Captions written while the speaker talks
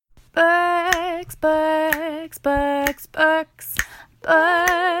Books, books, books, books.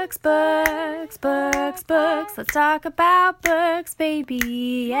 Books, books, books, books. Let's talk about books,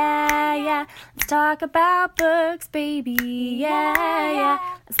 baby. Yeah, yeah. Let's talk about books, baby. Yeah, yeah.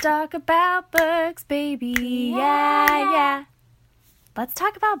 Let's talk about books, baby. Yeah, yeah. Let's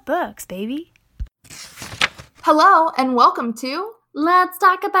talk about books, baby. Hello, and welcome to Let's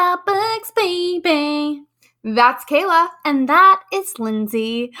Talk About Books, baby. That's Kayla. And that is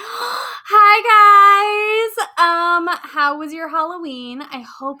Lindsay. Hi, guys. How was your Halloween? I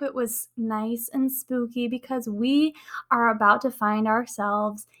hope it was nice and spooky because we are about to find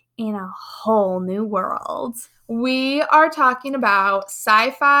ourselves in a whole new world. We are talking about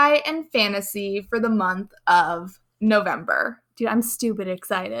sci-fi and fantasy for the month of November. Dude, I'm stupid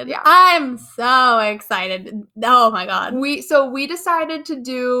excited. Yeah. I'm so excited. Oh my God. We decided to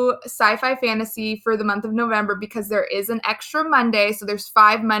do sci-fi fantasy for the month of November because there is an extra Monday. So there's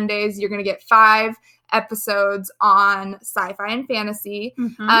 5 Mondays. You're going to get 5 episodes on sci-fi and fantasy.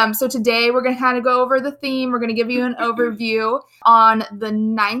 Mm-hmm. So today we're going to kind of go over the theme. We're going to give you an overview. On the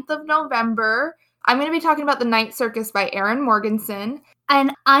 9th of November, I'm going to be talking about The Night Circus by Erin Morgenson.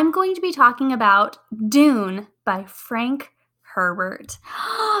 And I'm going to be talking about Dune by Frank Herbert.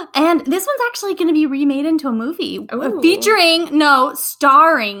 And this one's actually going to be remade into a movie.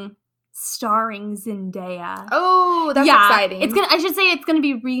 Starring Zendaya. Oh, that's exciting. I should say it's going to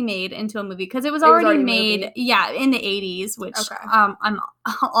be remade into a movie because it was already made, in the 80s, which I'm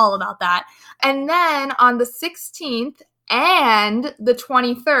all about that. And then on the 16th and the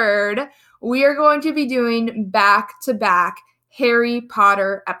 23rd, we are going to be doing back-to-back Harry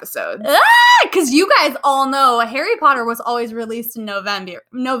Potter episodes. Because you guys all know Harry Potter was always released in November.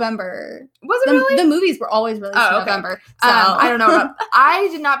 Was it really? The movies were always released in November. So. I don't know. I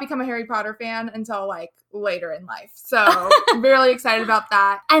did not become a Harry Potter fan until later in life. So I'm really excited about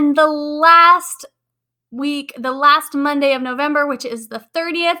that. And the last Monday of November, which is the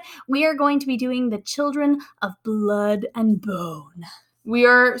 30th, we are going to be doing The Children of Blood and Bone. We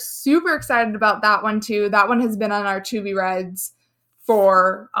are super excited about that one, too. That one has been on our to-be-reads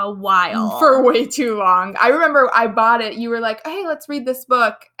for a while. For way too long. I remember I bought it. You were like, hey, let's read this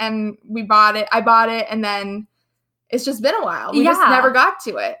book. And we bought it. I bought it, and then it's just been a while. We just never got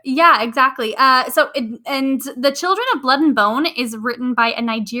to it. Yeah, exactly. And The Children of Blood and Bone is written by a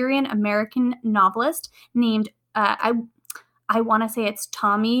Nigerian-American novelist named, I want to say it's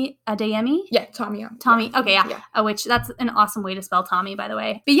Tommy Adeyemi. Yeah, Tommy. Tommy. Okay, yeah. Which that's an awesome way to spell Tommy, by the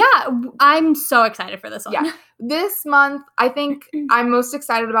way. But yeah, I'm so excited for this one. Yeah. This month, I think I'm most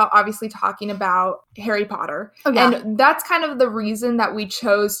excited about obviously talking about Harry Potter. Oh, yeah. And that's kind of the reason that we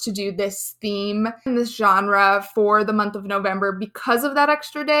chose to do this theme and this genre for the month of November because of that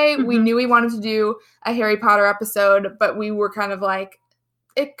extra day. Mm-hmm. We knew we wanted to do a Harry Potter episode, but we were kind of like,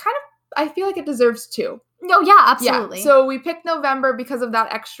 I feel like it deserves 2. Oh, yeah, absolutely. Yeah. So we picked November because of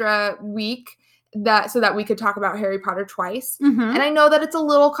that extra week so that we could talk about Harry Potter twice. Mm-hmm. And I know that it's a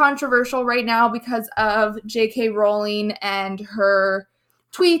little controversial right now because of J.K. Rowling and her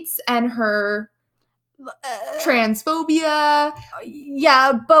tweets and her transphobia.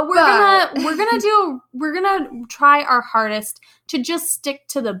 Yeah, but we're gonna try our hardest to just stick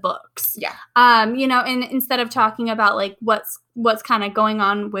to the books. Yeah. And instead of talking about what's kind of going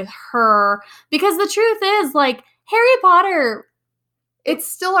on with her, because the truth is Harry Potter, it's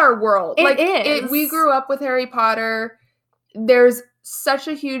still our world. It is. We grew up with Harry Potter. There's such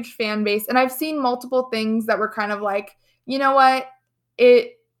a huge fan base, and I've seen multiple things that were kind of like, you know what,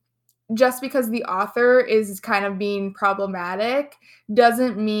 just because the author is kind of being problematic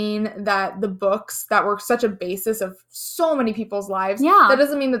doesn't mean that the books that were such a basis of so many people's lives, that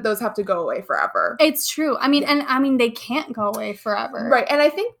doesn't mean that those have to go away forever. It's true. And they can't go away forever. Right. And I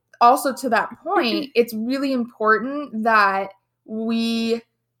think also to that point, it's really important that we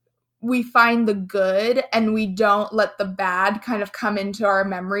find the good and we don't let the bad kind of come into our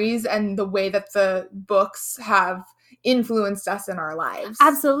memories and the way that the books have influenced us in our lives.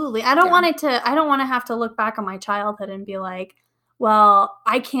 Absolutely. I don't want to have to look back on my childhood and be like, well,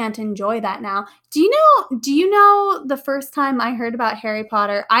 I can't enjoy that now. Do you know the first time I heard about Harry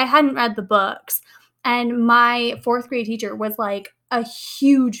Potter, I hadn't read the books, and my 4th grade teacher was a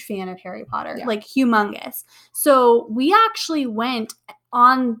huge fan of Harry Potter, humongous. So we actually went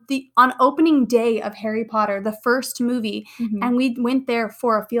on opening day of Harry Potter, the first movie, and we went there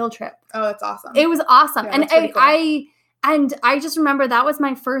for a field trip. Oh, that's awesome. It was awesome. Yeah, and cool. I just remember that was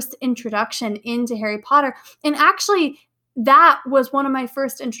my first introduction into Harry Potter. And actually, that was one of my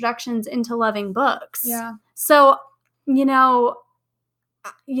first introductions into loving books. Yeah. So, I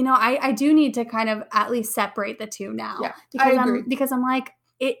do need to kind of at least separate the two now. Yeah, I agree. Because I'm like,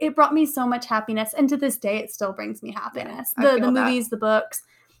 it brought me so much happiness. And to this day, it still brings me happiness. Yeah, the movies, the books.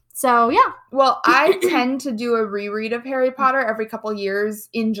 So, yeah. Well, I tend to do a reread of Harry Potter every couple years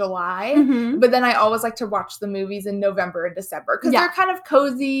in July, but then I always like to watch the movies in November and December because they're kind of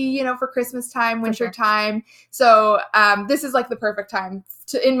cozy, you know, for Christmas time, winter time. So this is like the perfect time,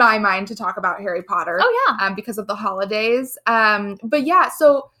 in my mind, to talk about Harry Potter. Oh, yeah. Because of the holidays. But yeah,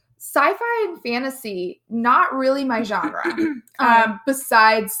 so sci-fi and fantasy, not really my genre,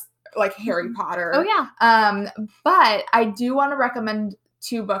 besides like Harry Potter. Oh, yeah. But I do want to recommend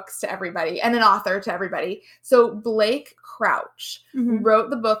 2 books to everybody and an author to everybody. So Blake Crouch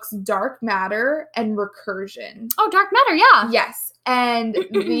wrote the books Dark Matter and Recursion. Oh, Dark Matter, yeah. Yes. And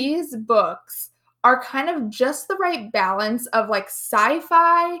these books are kind of just the right balance of like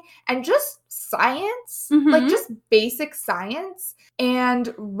sci-fi and just science, like just basic science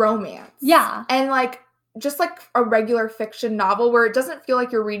and romance. Yeah. And like just like a regular fiction novel where it doesn't feel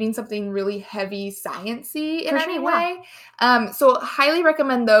like you're reading something really heavy sciencey in any way. So highly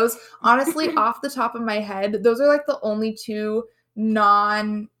recommend those. Honestly, off the top of my head, those are like the only 2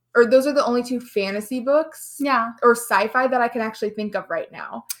 those are the only 2 fantasy books or sci-fi that I can actually think of right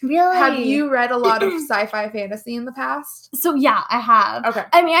now. Really? Have you read a lot of sci-fi fantasy in the past? So yeah, I have. Okay.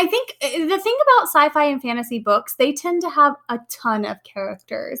 I mean, I think the thing about sci-fi and fantasy books, they tend to have a ton of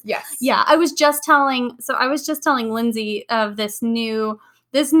characters. Yes. Yeah, I was just telling Lindsay of this new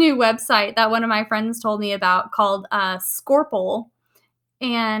website that one of my friends told me about called Scorple,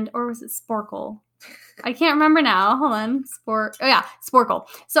 or was it Sporkle? I can't remember now. Hold on. Sporkle.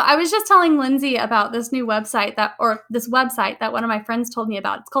 So I was just telling Lindsay about this new website that one of my friends told me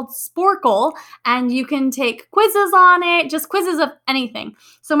about. It's called Sporkle, and you can take quizzes on it, just quizzes of anything.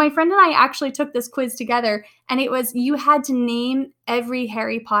 So my friend and I actually took this quiz together, and it was, you had to name every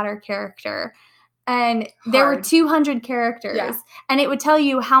Harry Potter character. And there were 200 characters, and it would tell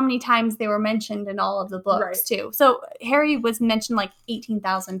you how many times they were mentioned in all of the books, too. So Harry was mentioned like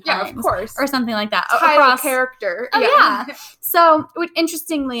 18,000 times. Yeah, of course. Or something like that. Title character. Oh, yeah. So,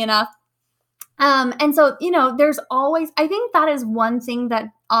 interestingly enough, and so, you know, there's always, I think that is one thing that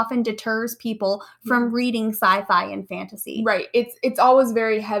often deters people from reading sci-fi and fantasy. Right. It's always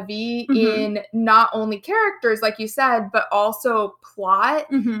very heavy in not only characters, like you said, but also plot.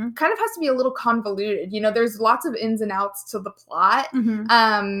 Kind of has to be a little convoluted. You know, there's lots of ins and outs to the plot.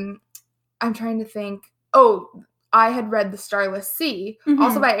 I'm trying to think. Oh, I had read The Starless Sea,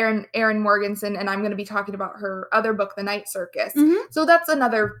 also by Erin Morgenson, and I'm going to be talking about her other book, The Night Circus. So that's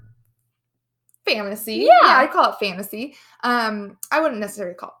another fantasy. Yeah, I call it fantasy. I wouldn't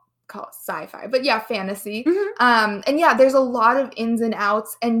necessarily call it sci-fi, but yeah, fantasy. And yeah, there's a lot of ins and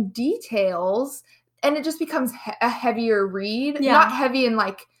outs and details, and it just becomes a heavier read. Not heavy in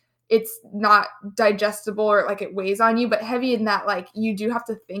like it's not digestible or like it weighs on you, but heavy in that like you do have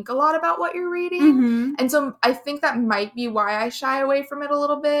to think a lot about what you're reading. And so I think that might be why I shy away from it a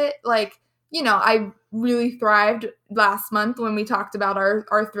little bit. Like, you know, I really thrived last month when we talked about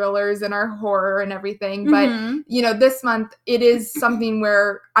our thrillers and our horror and everything. But, you know, this month it is something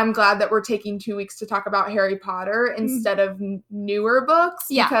where I'm glad that we're taking 2 weeks to talk about Harry Potter instead of newer books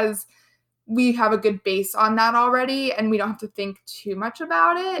because we have a good base on that already and we don't have to think too much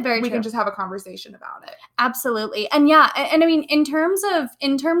about it. We can just have a conversation about it. Absolutely. And yeah, and I mean, in terms of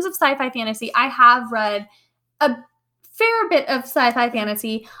sci-fi fantasy, I have read a fair bit of sci-fi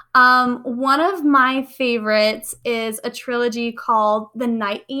fantasy. One of my favorites is a trilogy called the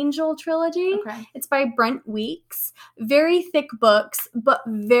Night Angel trilogy. It's by Brent Weeks. Very thick books, but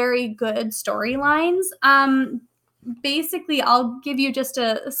very good storylines. Basically, I'll give you just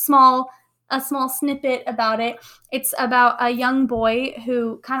a small snippet about it. It's about a young boy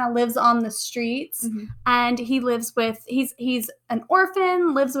who kind of lives on the streets, and he lives with, he's an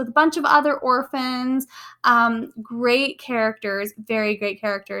orphan, lives with a bunch of other orphans. Great characters, very great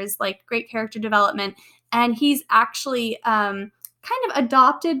characters, like great character development. And he's actually kind of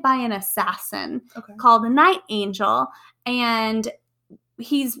adopted by an assassin called the Night Angel, and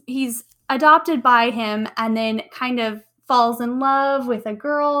he's adopted by him, and then kind of falls in love with a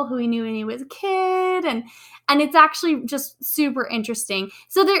girl who he knew when he was a kid, and it's actually just super interesting.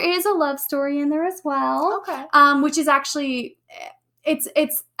 So there is a love story in there as well, which is actually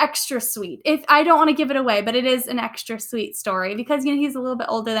it's extra sweet. If I don't want to give it away, but it is an extra sweet story because, you know, he's a little bit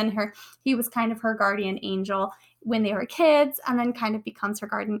older than her. He was kind of her guardian angel when they were kids, and then kind of becomes her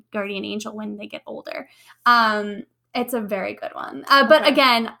guardian angel when they get older. It's a very good one. But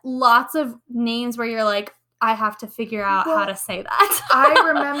again, lots of names where you're like, I have to figure out how to say that. I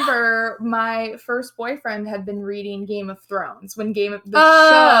remember my first boyfriend had been reading Game of Thrones when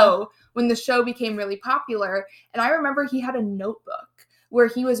the show became really popular. And I remember he had a notebook where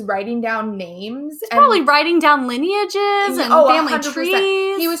he was writing down names. He's probably writing down lineages and family 100%.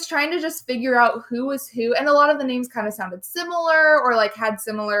 trees. He was trying to just figure out who was who, and a lot of the names kind of sounded similar or like had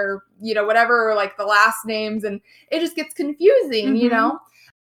similar, whatever, or like the last names, and it just gets confusing,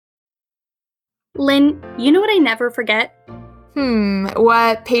 Lynn, you know what I never forget?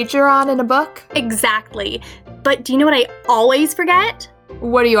 What page you're on in a book? Exactly. But do you know what I always forget?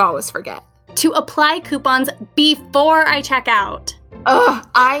 What do you always forget? To apply coupons before I check out. Ugh,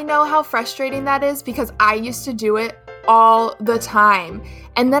 I know how frustrating that is because I used to do it all the time.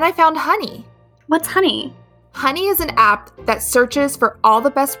 And then I found Honey. What's Honey? Honey is an app that searches for all the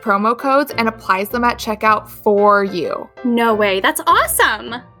best promo codes and applies them at checkout for you. No way. That's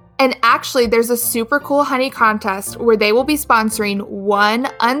awesome. And actually, there's a super cool Honey contest where they will be sponsoring one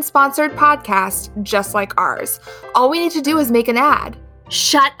unsponsored podcast just like ours. All we need to do is make an ad.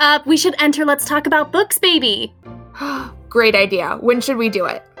 Shut up. We should enter Let's Talk About Books, baby. Great idea. When should we do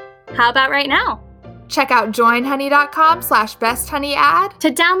it? How about right now? Check out joinhoney.com/besthoneyad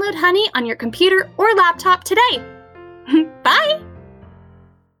to download Honey on your computer or laptop today. Bye.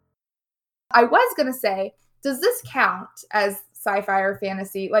 I was going to say, does this count as sci-fi or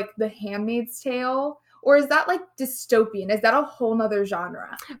fantasy, like The Handmaid's Tale? Or is that like dystopian? Is that a whole nother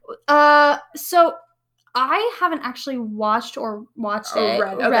genre? So I haven't actually watched or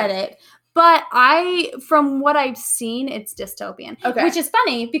read it. But from what I've seen, it's dystopian. Okay. Which is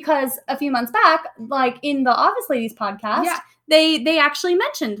funny because a few months back, like in the Office Ladies podcast, they actually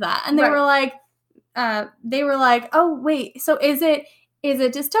mentioned that. And they were like, oh, wait, so is it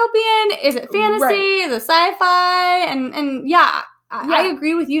dystopian? Is it fantasy? Right. Is it sci-fi? And I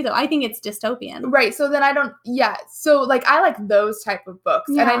agree with you, though. I think it's dystopian. Right. So then So, like, I like those type of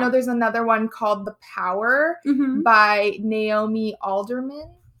books. Yeah. And I know there's another one called The Power by Naomi Alderman.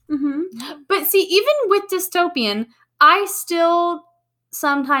 But see, even with dystopian, I still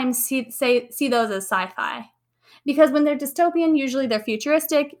sometimes see those as sci-fi. Because when they're dystopian, usually they're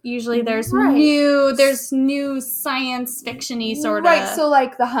futuristic. Usually there's new science fiction-y sort of. Right, so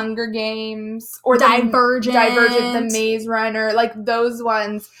like The Hunger Games or Divergent, The Maze Runner, like those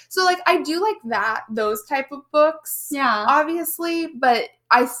ones. So like I do like those type of books. Yeah. Obviously, but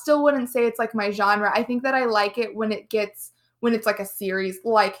I still wouldn't say it's like my genre. I think that I like it when it's like a series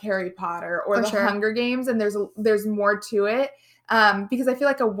like Harry Potter or Hunger Games and there's more to it. Because I feel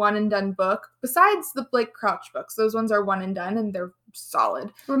like a one and done book, besides the Blake Crouch books, those ones are one and done and they're solid.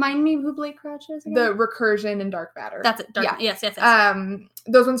 Remind me who Blake Crouch is again? The Recursion and Dark Matter. That's it. Yes.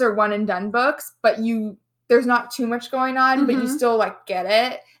 Those ones are one and done books, but there's not too much going on, but you still like get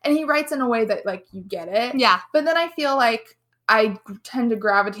it. And he writes in a way that like you get it. Yeah. But then I feel like I tend to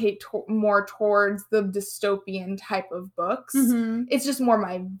gravitate more towards the dystopian type of books. It's just more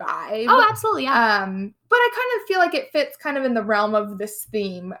my vibe. Oh, absolutely, yeah. But I kind of feel like it fits kind of in the realm of this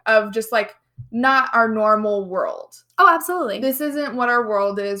theme of just like not our normal world. Oh, absolutely. This isn't what our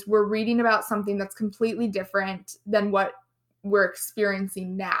world is. We're reading about something that's completely different than what we're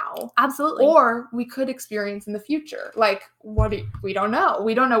experiencing now. Absolutely. Or we could experience in the future. Like, we don't know.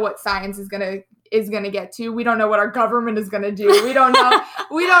 We don't know what science is going to get to. We don't know what our government is going to do. We don't know.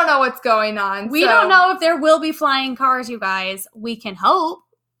 We don't know what's going on. We don't know if there will be flying cars, you guys. We can hope,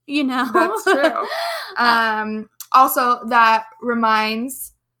 That's true. Also, that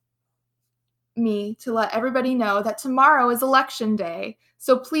reminds me to let everybody know that tomorrow is election day.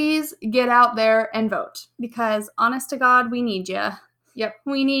 So please get out there and vote. Because honest to God, we need you. Yep.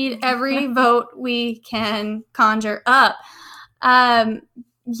 We need every vote we can conjure up.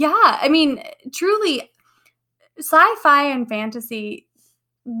 Yeah, I mean, truly, sci-fi and fantasy,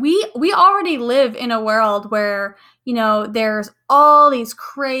 we already live in a world where, there's all these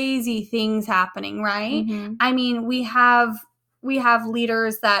crazy things happening, right? I mean, we have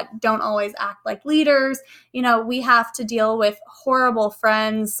leaders that don't always act like leaders. We have to deal with horrible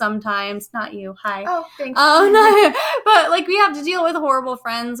friends sometimes. Not you. Hi. Oh, thanks. Oh, no. But, we have to deal with horrible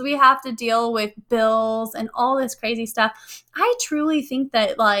friends. We have to deal with bills and all this crazy stuff. I truly think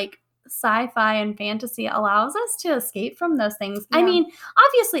that, sci-fi and fantasy allows us to escape from those things. Yeah. I mean,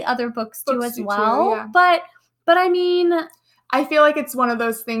 obviously other books do as well. Too, yeah. But I mean... I feel like it's one of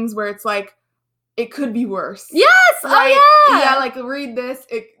those things where it's like, it could be worse. Yes! Right? Oh, yeah! Yeah, read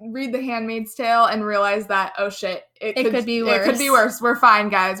The Handmaid's Tale and realize that, oh shit, it could be worse. It could be worse. We're fine,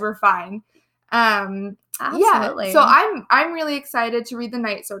 guys. We're fine. Absolutely. Yeah. So I'm really excited to read The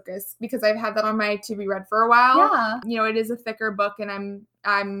Night Circus because I've had that on my to be read for a while. Yeah. You know, it is a thicker book, and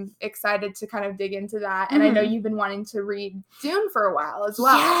I'm excited to kind of dig into that. And I know you've been wanting to read Dune for a while as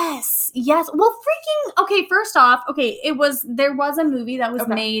well. Yes. Well, okay, first off, there was a movie that was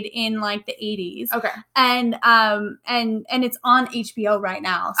made in like the 80s. Okay. And it's on HBO right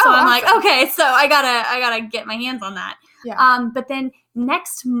now. So I'm awesome. like, okay, so I gotta get my hands on that. Yeah. But then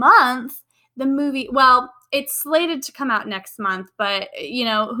next month, the movie, well, it's slated to come out next month, but you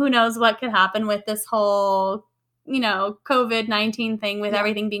know, who knows what could happen with this whole, you know, COVID-19 thing with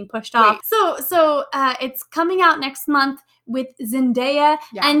everything being pushed off. So it's coming out next month with Zendaya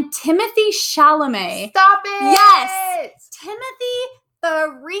and Timothée Chalamet. Stop it! Yes! Timothée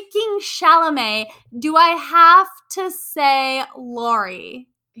freaking Chalamet. Do I have to say Laurie?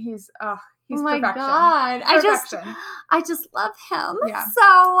 He's oh my perfection. God. Perfection. I just love him. Yeah.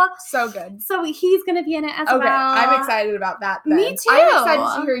 So good. So he's going to be in it as well. Okay, I'm excited about that then. Me too. I'm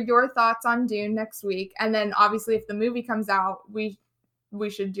excited to hear your thoughts on Dune next week. And then obviously if the movie comes out, we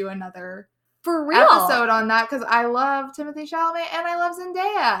should do another for real episode on that because I love Timothée Chalamet and I love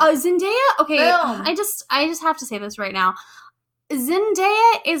Zendaya. Zendaya? Okay. Boom. I just have to say this right now.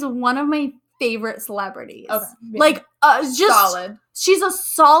 Zendaya is one of my favorite celebrities. Okay. Yeah. Like just solid. She's a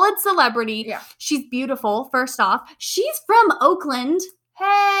solid celebrity. Yeah. She's beautiful, first off. She's from Oakland.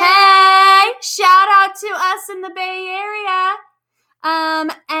 Hey! Shout out to us in the Bay Area.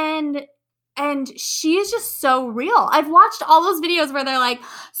 And she is just so real. I've watched all those videos where they're like,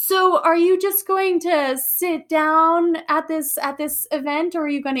 so are you just going to sit down at this event or are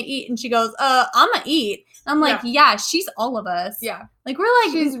you going to eat? And she goes, I'm going to eat. I'm like, yeah, she's all of us. Yeah. Like, we're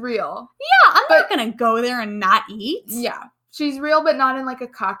like, she's real. Yeah, I'm not going to go there and not eat. Yeah. She's real, but not in like a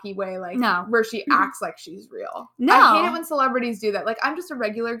cocky way, like where she acts like she's real. No. I hate it when celebrities do that. Like, I'm just a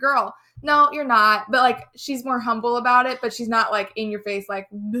regular girl. No, you're not. But like, she's more humble about it, but she's not like in your face, like,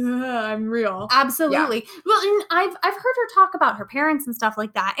 I'm real. Absolutely. Yeah. Well, and I've heard her talk about her parents and stuff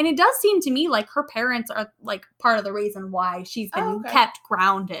like that. And it does seem to me like her parents are like part of the reason why she's been kept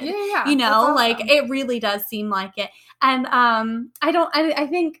grounded. Yeah. You know, awesome. Like it really does seem like it. And I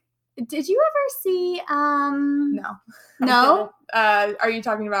think, did you ever see No? Are you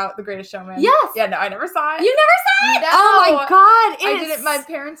talking about The Greatest Showman? Yes. Yeah, no, I never saw it. You never saw it? No. Oh my God. I didn't. My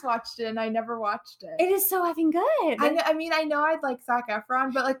parents watched it and I never watched it. It is so effing good. I mean, I know I'd like Zac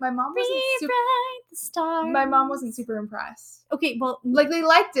Efron, but like my mom wasn't super impressed. Okay, well, like they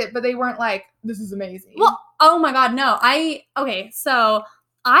liked it, but they weren't like, this is amazing. Well, oh my God, no. So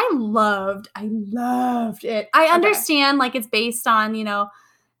I loved it. I understand like it's based on, you know,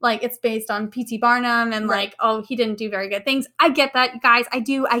 like it's based on P.T. Barnum and like, oh, he didn't do very good things. I get that, guys. I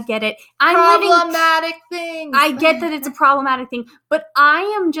get it. Problematic things. I get that it's a problematic thing, but I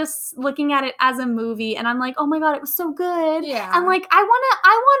am just looking at it as a movie and I'm like, oh my God, it was so good. Yeah. And like, I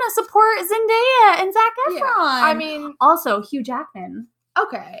wanna support Zendaya and Zac Efron. Yeah. I mean, also Hugh Jackman.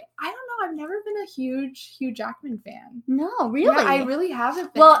 Okay. I don't know. I've never been a huge Hugh Jackman fan. No, really? Yeah, I really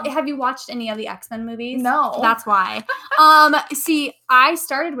haven't been. Well, have you watched any of the X-Men movies? No. That's why. See, I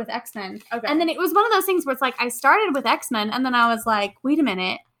started with X-Men. Okay. And then it was one of those things where it's like, I started with X-Men and then I was like, wait a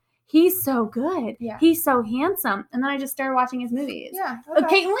minute. He's so good. Yeah. He's so handsome. And then I just started watching his movies. Yeah. Okay.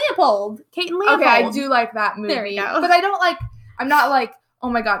 Kate and Leopold. Okay, I do like that movie. There we go. But I'm not like, oh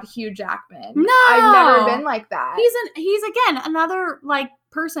my God, Hugh Jackman. No. I've never been like that. He's again, another like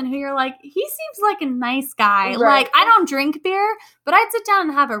person who you're like, he seems like a nice guy. Right. Like, I don't drink beer, but I'd sit down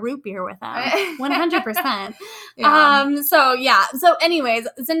and have a root beer with him. 100%. Yeah. So anyways,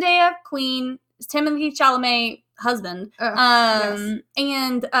 Zendaya, Queen, Timothée Chalamet, husband. Yes.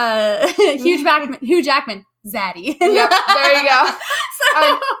 And Hugh Jackman, Zaddy. Yep, there you go.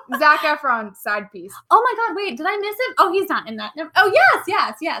 Zac Efron, side piece. Oh my God, wait, did I miss him? Oh, he's not in that. Oh,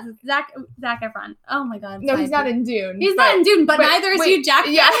 yes. Zac Efron. Oh my God. No, he's not in Dune. He's not in Dune, but neither is Hugh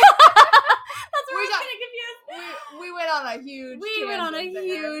Jackman. Yeah. That's where we got confused. We went on a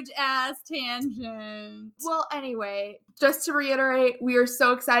huge ass tangent. Well, anyway, just to reiterate, we are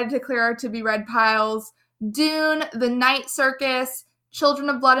so excited to clear our to-be-read piles. Dune, The Night Circus, Children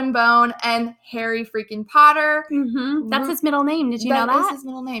of Blood and Bone, and Harry freaking Potter. Mm-hmm. That's his middle name. Did you know that? That is his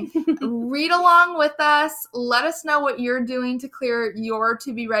middle name. Read along with us. Let us know what you're doing to clear your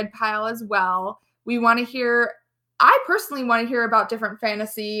to-be-read pile as well. I personally want to hear about different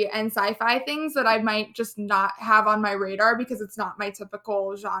fantasy and sci-fi things that I might just not have on my radar because it's not my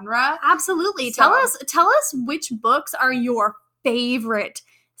typical genre. Absolutely. So, tell us which books are your favorite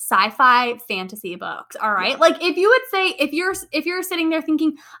sci-fi fantasy books. All right. Yeah. Like if you would say, if you're sitting there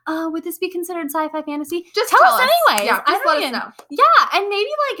thinking, would this be considered sci-fi fantasy? Just tell us anyways. Yeah, just let us know. Yeah. And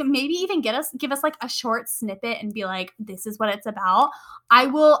maybe even give us like a short snippet and be like, this is what it's about.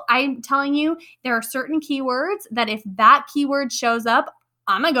 I'm telling you, there are certain keywords that if that keyword shows up,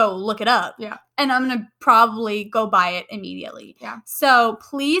 I'm going to go look it up. Yeah. And I'm going to probably go buy it immediately. Yeah. So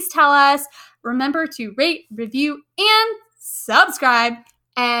please tell us. Remember to rate, review, and subscribe.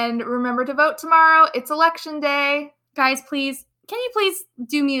 And remember to vote tomorrow. It's election day. Guys, can you please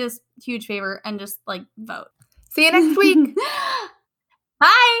do me this huge favor and just like vote? See you next week.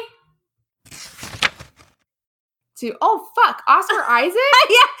 Bye. Oh, fuck. Oscar Isaac?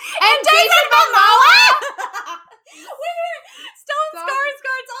 Yeah. And Jason Momoa. Stone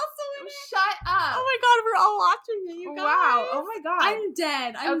Skarsgård's also in it. Shut up. Oh my god, we're all watching it, you guys. Wow. Oh my god. I'm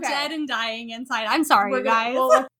dead. I'm Okay. dead and dying inside. I'm sorry, you guys.